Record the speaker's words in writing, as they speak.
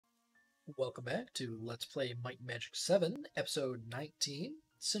Welcome back to Let's Play Might and Magic 7, Episode 19.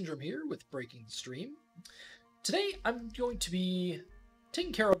 Syndrome here with Breaking the Stream. Today I'm going to be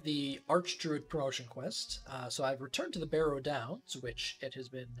taking care of the Archdruid promotion quest. So I've returned to the Barrow Downs, which it has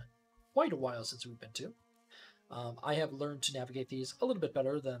been quite a while since we've been to. I have learned to navigate these a little bit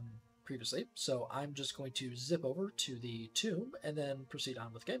better than previously, so I'm just going to zip over to the tomb and then proceed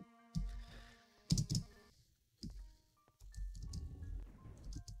on with the game.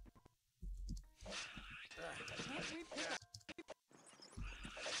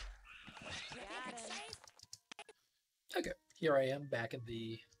 Okay, here I am back in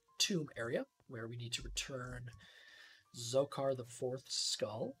the tomb area, where we need to return Zokar the Fourth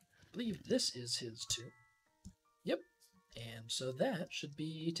skull. I believe this is his tomb. Yep, and so that should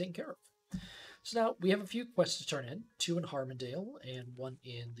be taken care of. So now we have a few quests to turn in, 2 in Harmondale and 1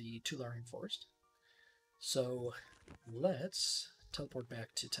 in the Tularian Forest. So let's teleport back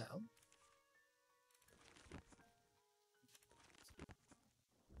to town.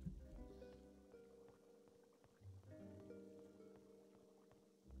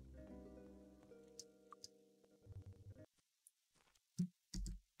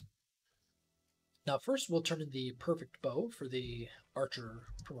 Now first we'll turn in the perfect bow for the archer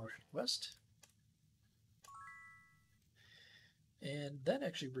promotion quest. And that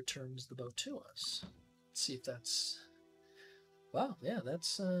actually returns the bow to us. Let's see if that's... Wow, yeah,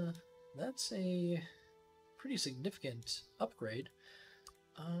 that's a pretty significant upgrade.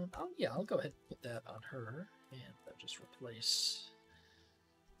 I'll go ahead and put that on her, and I'll just replace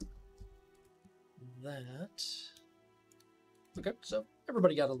that. Okay, so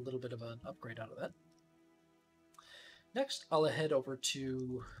everybody got a little bit of an upgrade out of that. Next, I'll head over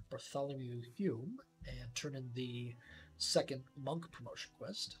to Bartholomew Hume and turn in the second monk promotion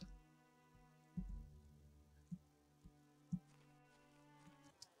quest.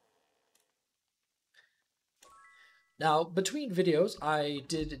 Now, between videos, I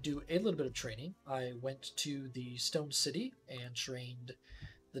did do a little bit of training. I went to the Stone City and trained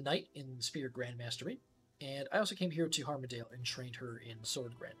the Knight in Spear Grandmastery, and I also came here to Harmondale and trained her in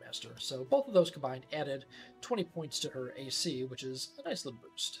Sword Grandmaster. So both of those combined added 20 points to her AC, which is a nice little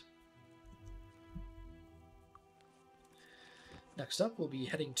boost. Next up, we'll be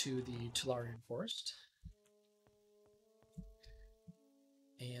heading to the Tularian Forest.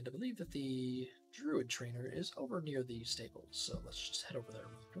 And I believe that the Druid trainer is over near the stables, so let's just head over there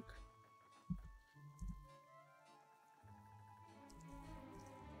real quick.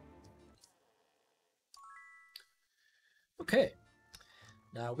 Okay.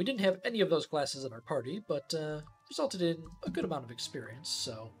 Now, we didn't have any of those classes in our party, but resulted in a good amount of experience,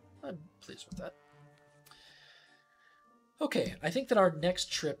 so I'm pleased with that. Okay, I think that our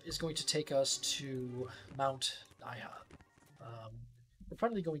next trip is going to take us to Mount Nihon. We're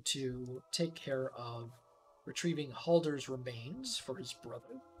finally going to take care of retrieving Halder's remains for his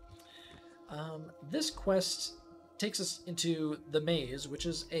brother. This quest takes us into the maze, which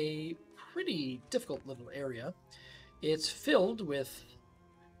is a pretty difficult little area. It's filled with,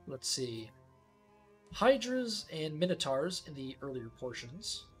 let's see, Hydras and Minotaurs in the earlier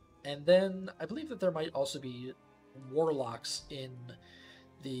portions. And then I believe that there might also be warlocks in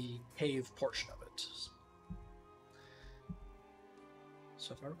the cave portion of it.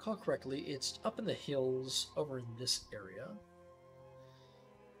 So if I recall correctly, it's up in the hills over in this area.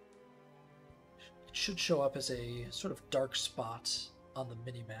 It should show up as a sort of dark spot on the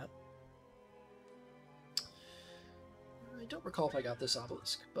mini-map. I don't recall if I got this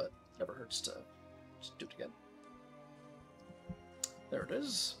obelisk, but never hurts to just do it again. There it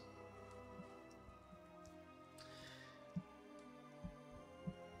is.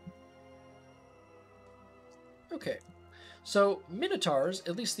 Okay. So, Minotaurs,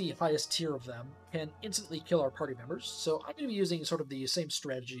 at least the highest tier of them, can instantly kill our party members, so I'm going to be using sort of the same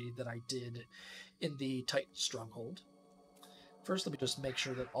strategy that I did in the Titan Stronghold. First, let me just make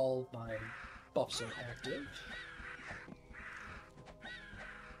sure that all my buffs are active.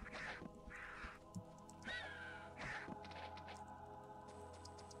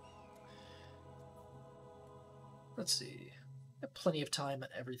 Let's see. I have plenty of time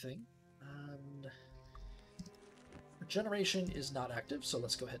and everything. And regeneration is not active, so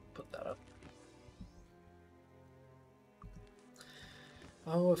let's go ahead and put that up.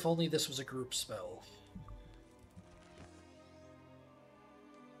 Oh, if only this was a group spell.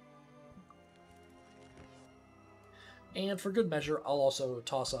 And for good measure, I'll also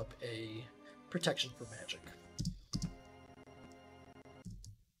toss up a protection for magic.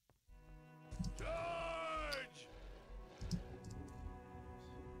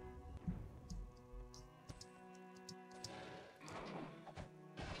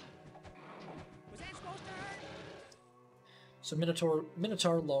 So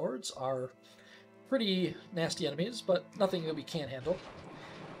Minotaur lords are pretty nasty enemies, but nothing that we can't handle.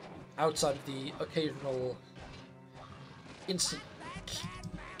 Outside of the occasional instant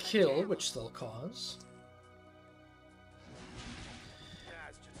kill, which they'll cause.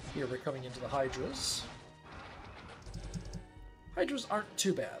 Here we're coming into the Hydras. Hydras aren't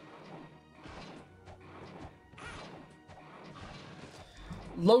too bad.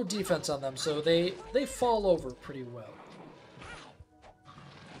 Low defense on them, so they fall over pretty well.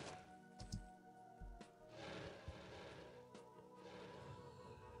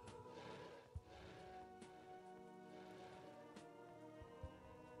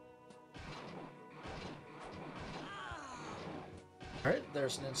 Alright,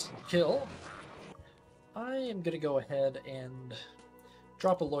 there's an instant kill. I am going to go ahead and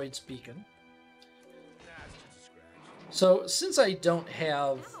drop a Lloyd's Beacon. So, since I don't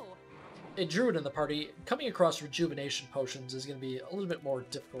have a druid in the party, coming across rejuvenation potions is going to be a little bit more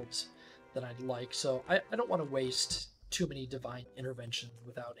difficult than I'd like, so I don't want to waste too many divine intervention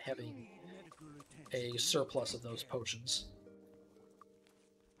without having a surplus of those potions.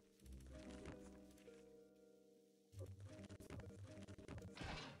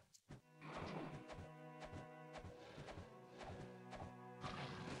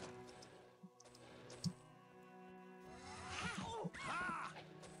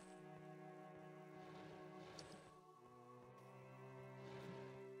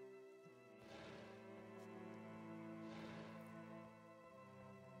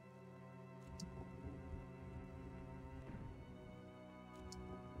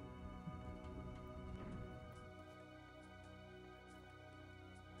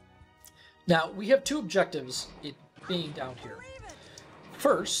 Now, we have two objectives in being down here.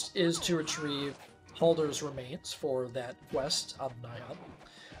 First is to retrieve Halder's remains for that quest on Naiad.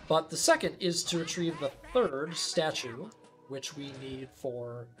 But the second is to retrieve the third statue, which we need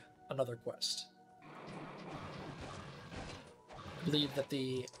for another quest. I believe that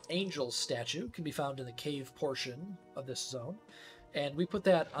the angel statue can be found in the cave portion of this zone, and we put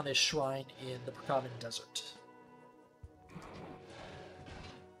that on a shrine in the Perkamen Desert.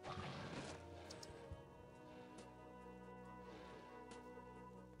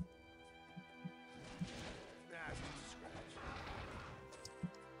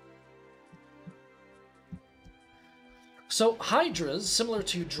 So Hydras, similar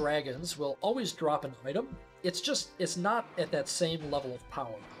to dragons, will always drop an item. It's not at that same level of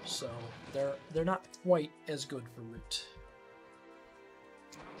power, so they're not quite as good for loot.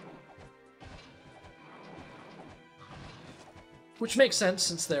 Which makes sense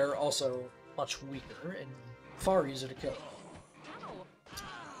since they're also much weaker and far easier to kill.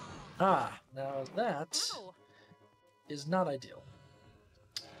 Ah, now that is not ideal.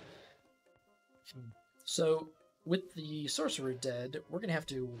 So with the Sorcerer dead, we're going to have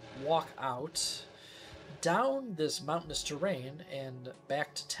to walk out, down this mountainous terrain, and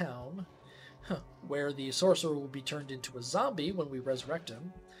back to town, where the Sorcerer will be turned into a zombie when we resurrect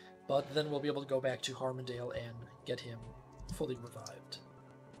him, but then we'll be able to go back to Harmondale and get him fully revived.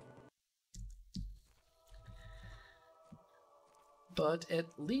 But at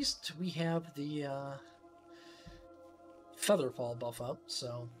least we have the Featherfall buff up,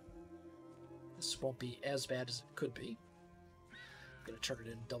 so this won't be as bad as it could be. I'm going to turn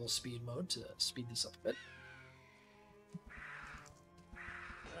it in double speed mode to speed this up a bit.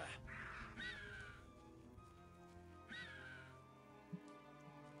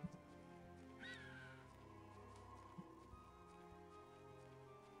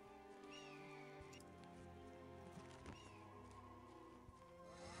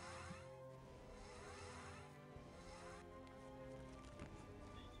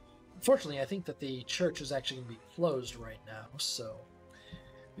 Unfortunately, I think that the church is actually going to be closed right now, so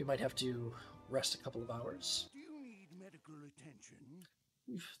we might have to rest a couple of hours. Do you need medical attention?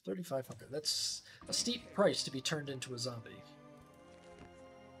 3,500. That's a steep price to be turned into a zombie.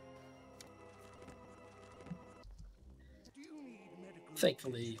 Do you need medical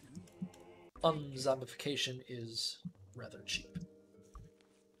Thankfully, attention? unzombification is rather cheap.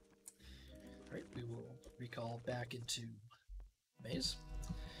 Alright, we will recall back into Maze.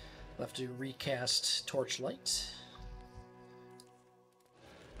 We'll have to recast Torchlight.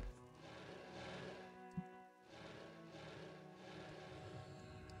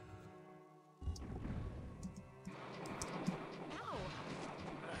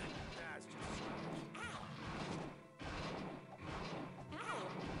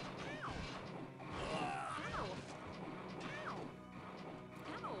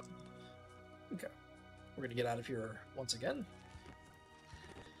 Okay, we're gonna get out of here once again.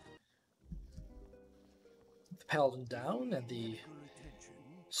 paladin down and the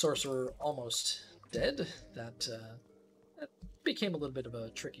sorcerer almost dead, that became a little bit of a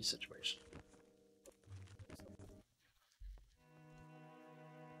tricky situation.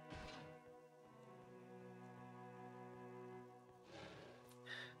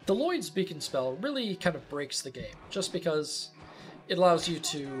 The Lloyd's Beacon spell really kind of breaks the game, just because it allows you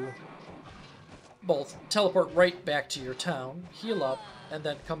to both teleport right back to your town, heal up, and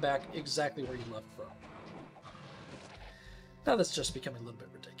then come back exactly where you left from. Now that's just becoming a little bit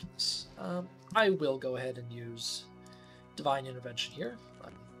ridiculous. I will go ahead and use Divine Intervention here.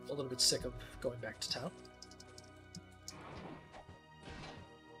 I'm a little bit sick of going back to town.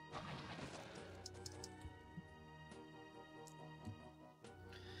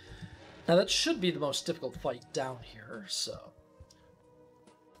 Now that should be the most difficult fight down here, so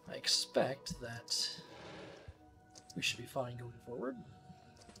I expect that we should be fine going forward.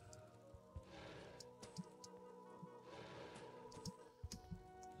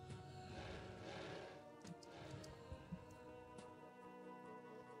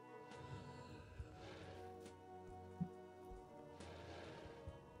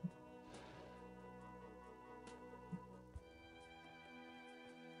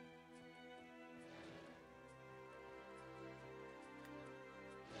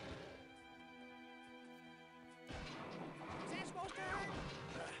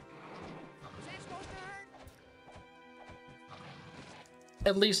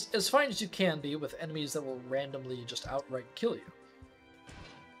 At least as fine as you can be with enemies that will randomly just outright kill you.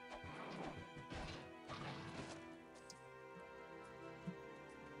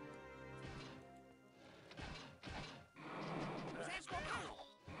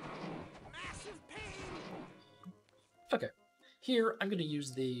 Okay, here I'm going to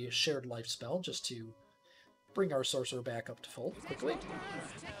use the Shared Life spell just to bring our sorcerer back up to full quickly.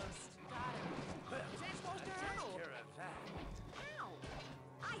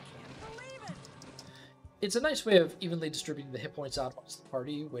 It's a nice way of evenly distributing the hit points out amongst the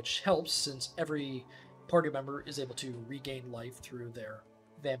party, which helps since every party member is able to regain life through their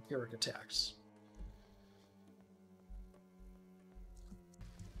vampiric attacks.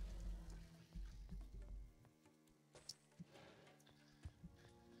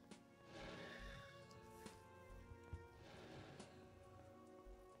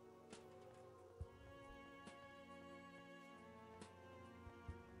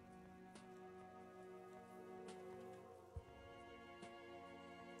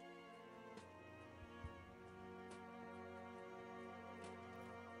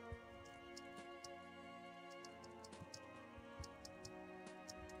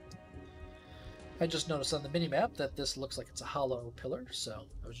 I just noticed on the minimap that this looks like it's a hollow pillar, so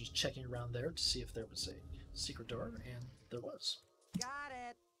I was just checking around there to see if there was a secret door, and there was. Got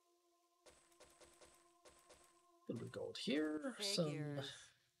it. A little bit of gold here, Figures. some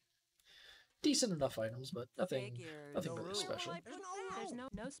decent enough items, but nothing Figures. really Where special. will I put There's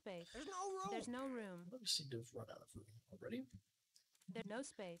that? no space. There's no room. There's no room. We seem to have run out of room already. There's no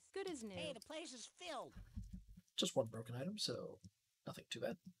space. Good as new. Hey, the place is filled. Just one broken item, so nothing too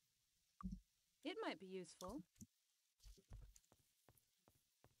bad. It might be useful.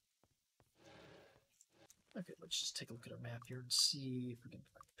 Okay, let's just take a look at our map here and see if we can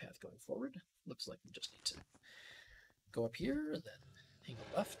find a path going forward. Looks like we just need to go up here and then hang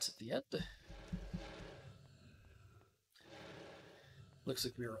a left at the end. Looks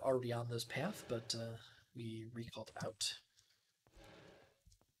like we were already on this path, but we recalled out.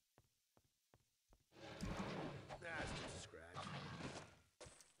 That's just a scratch.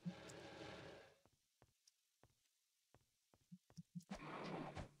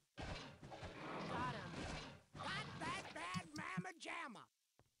 Got him. Got that bad mamma jamma.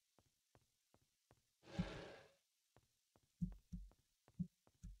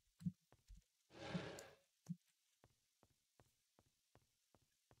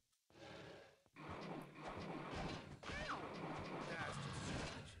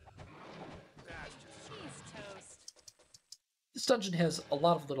 He's toast. This dungeon has a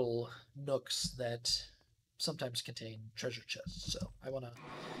lot of little nooks that sometimes contain treasure chests, so I want to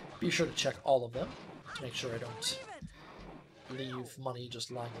be sure to check all of them to make sure I don't leave money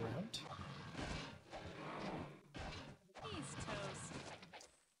just lying around. He's toast.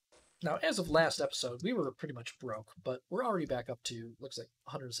 Now, as of last episode, we were pretty much broke, but we're already back up to, looks like,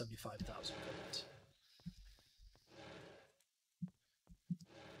 175,000 gold.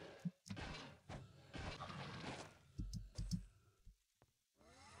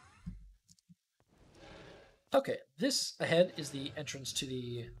 Okay, this ahead is the entrance to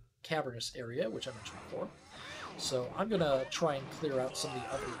the cavernous area, which I mentioned before. So I'm going to try and clear out some of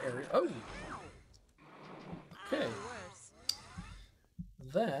the other areas. Oh! Okay, Worse.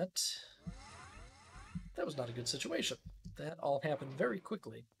 that was not a good situation. That all happened very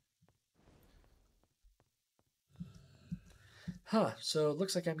quickly. Huh, so it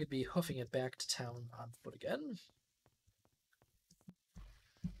looks like I'm going to be hoofing it back to town on foot again.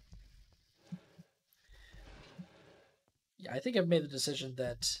 Yeah, I think I've made the decision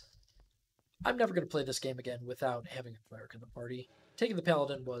that I'm never going to play this game again without having a cleric in the party. Taking the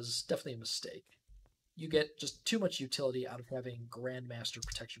paladin was definitely a mistake. You get just too much utility out of having Grandmaster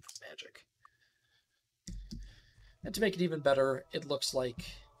protection from magic. And to make it even better, it looks like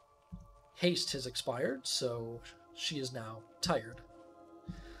haste has expired, so she is now tired.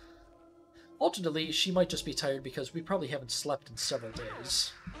 Ultimately, she might just be tired because we probably haven't slept in several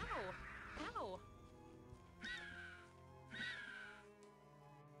days. Ow! Ow!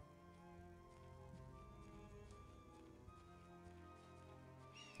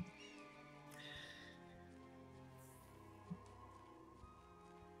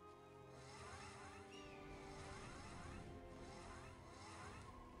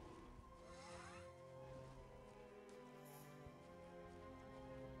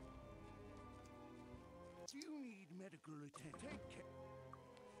 Do you need medical attention? Take care.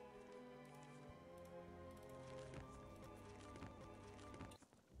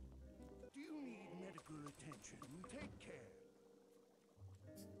 Do you need medical attention? Take care.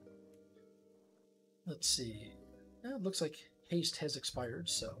 Let's see. It looks like haste has expired,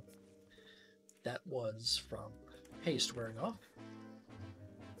 so that was from haste wearing off.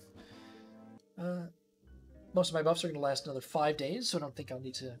 Most of my buffs are going to last another 5 days, so I don't think I'll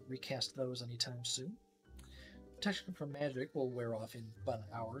need to recast those anytime soon. Protection from magic will wear off in about an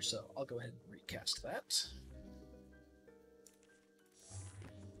hour, so I'll go ahead and recast that.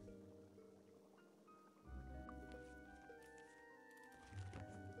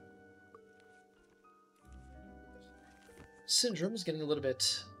 Syndrome is getting a little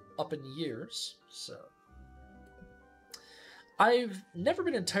bit up in years, so I've never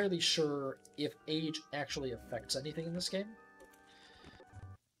been entirely sure if age actually affects anything in this game.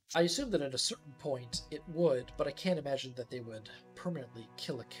 I assume that at a certain point it would, but I can't imagine that they would permanently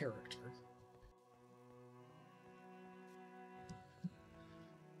kill a character.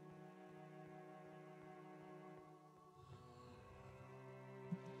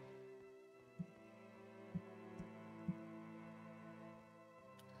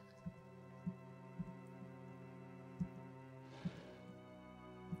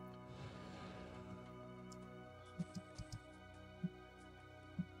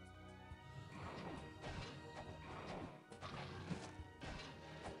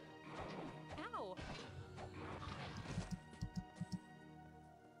 Ow!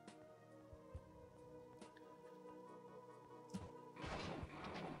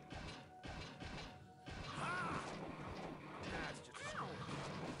 That's just a scratch.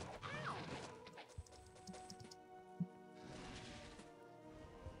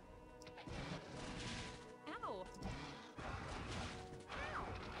 Ow!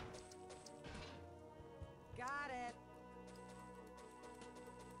 Got it.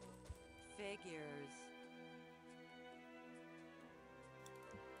 Figures.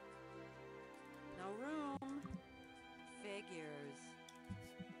 No room. Figures.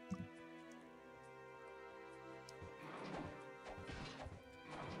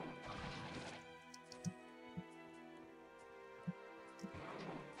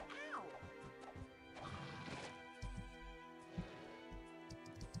 Ow!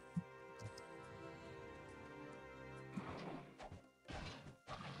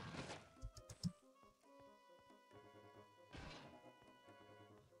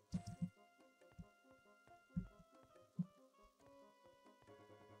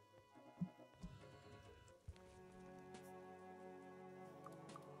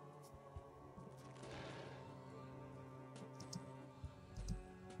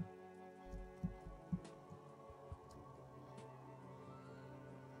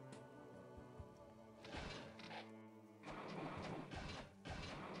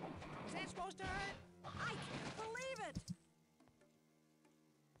 Is that supposed to hurt? I can't believe it!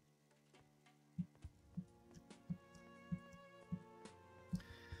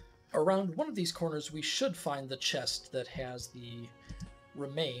 Around one of these corners, we should find the chest that has the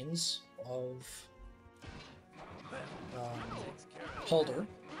remains of Halder.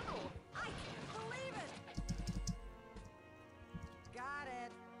 Ow! I can't believe it! Got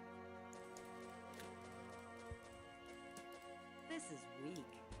it. This is weak.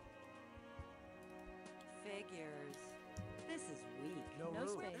 Figures. This is weak. No No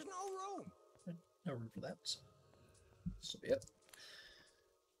room. space. There's no room. No room for that, so this will be it.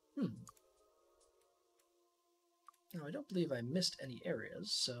 Now, I don't believe I missed any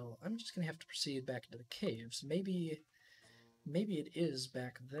areas, so I'm just going to have to proceed back into the caves. Maybe it is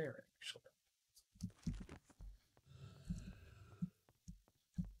back there, actually.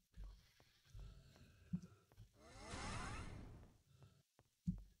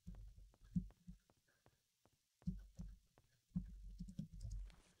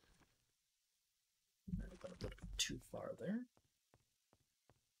 I went a little bit too far there.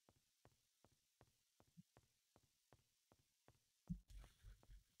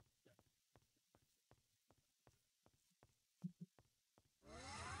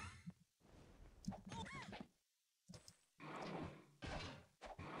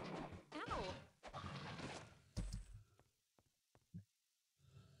 Ow!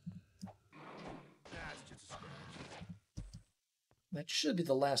 That's just a scratch. That should be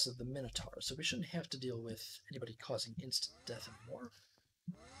the last of the Minotaur, so we shouldn't have to deal with anybody causing instant death anymore.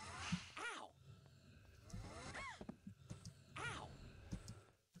 Ow! Ow!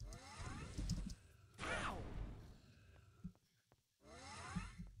 Ow!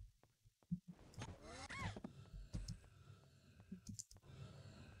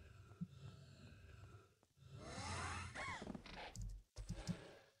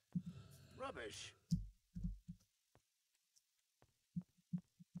 Rubbish.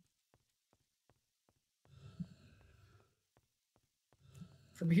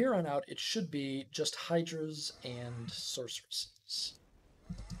 From here on out, it should be just Hydras and Sorceresses.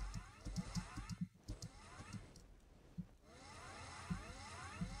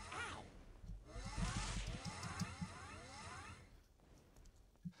 Ow!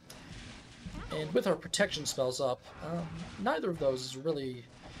 And with our protection spells up, neither of those is really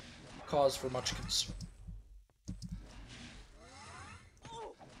cause for much concern.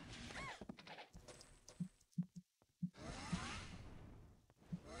 Oh!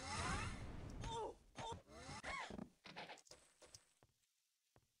 Oh!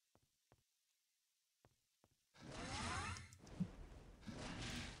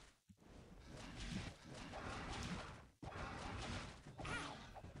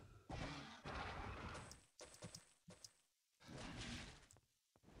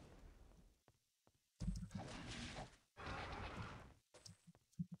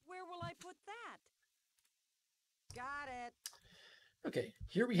 Where will I put that? Got it. Okay,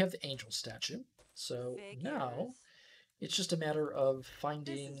 here we have the angel statue. So now Figures. it's just a matter of This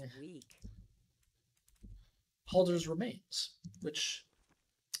finding is weak. Halder's remains, which,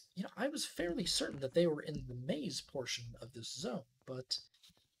 you know, I was fairly certain that they were in the maze portion of this zone, but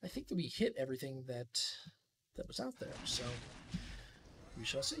I think that we hit everything that was out there, so we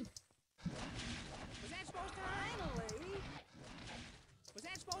shall see. Was that supposed to finally? Was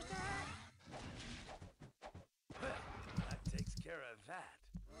that supposed to hurt? Well, that takes care of that.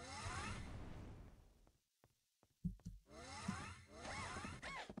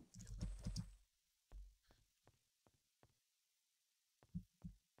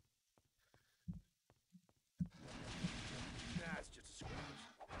 That's just a scratch.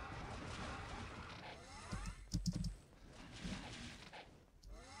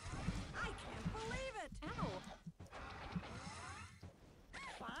 I can't believe it! Ow!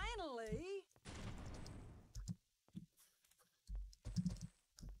 Finally!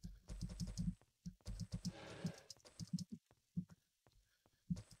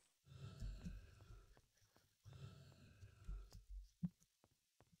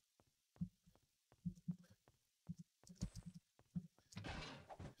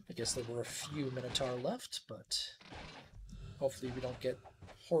 I guess there were a few Minotaur left, but hopefully we don't get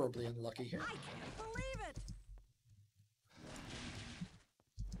horribly unlucky here. I can't believe it!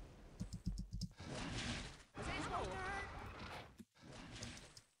 Was that supposed to hurt?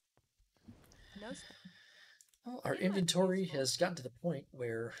 No. Well, our Yeah, inventory useful. has gotten to the point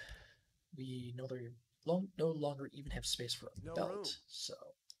where we no longer even have space for a No belt, room. so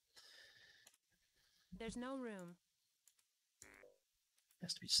There's no room.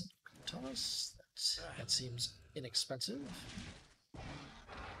 has to be some katanas. That seems inexpensive.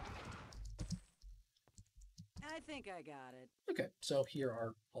 I think I got it. Okay, so here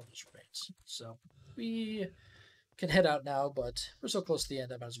are all those remains. So we can head out now, but we're so close to the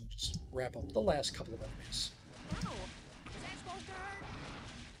end, I might as well just wrap up the last couple of enemies. Ow! Was that supposed to hurt?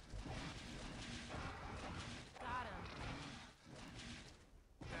 Got him.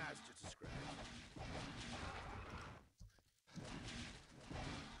 That's just a scratch.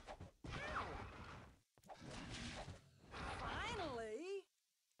 Finally!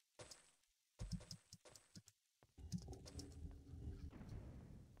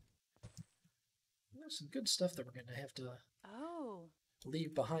 There's some good stuff that we're going to have to Oh.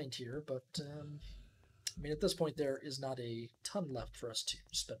 leave behind here, but I mean, at this point, there is not a ton left for us to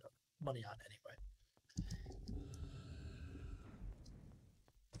spend money on anyway.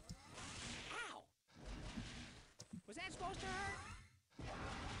 Ow! Was that supposed to hurt?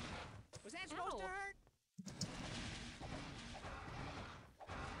 Was that supposed to Ow. hurt?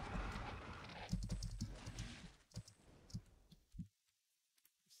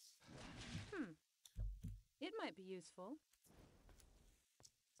 It might be useful.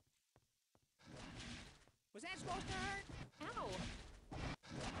 Was that supposed to hurt? Ow!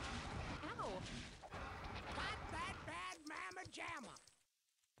 Ow! Got that bad mamma jamma!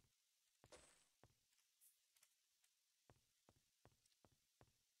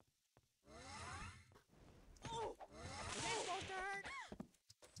 Oh! Was that supposed to hurt?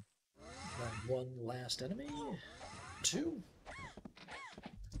 Then one last enemy. 2.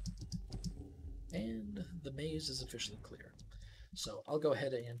 And the maze is officially clear. So I'll go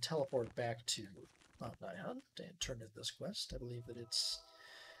ahead and teleport back to Mount Nihon and turn in this quest. I believe that it's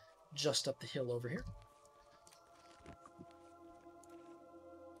just up the hill over here.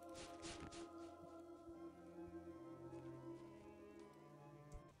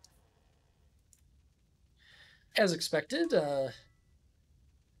 As expected,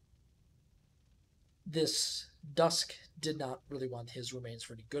 this Dusk did not really want his remains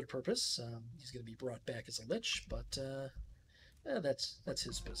for any good purpose. He's going to be brought back as a lich, but that's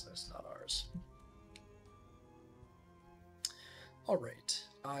his business, not ours. Alright,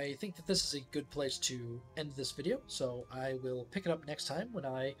 I think that this is a good place to end this video, so I will pick it up next time when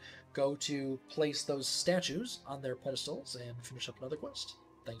I go to place those statues on their pedestals and finish up another quest.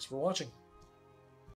 Thanks for watching.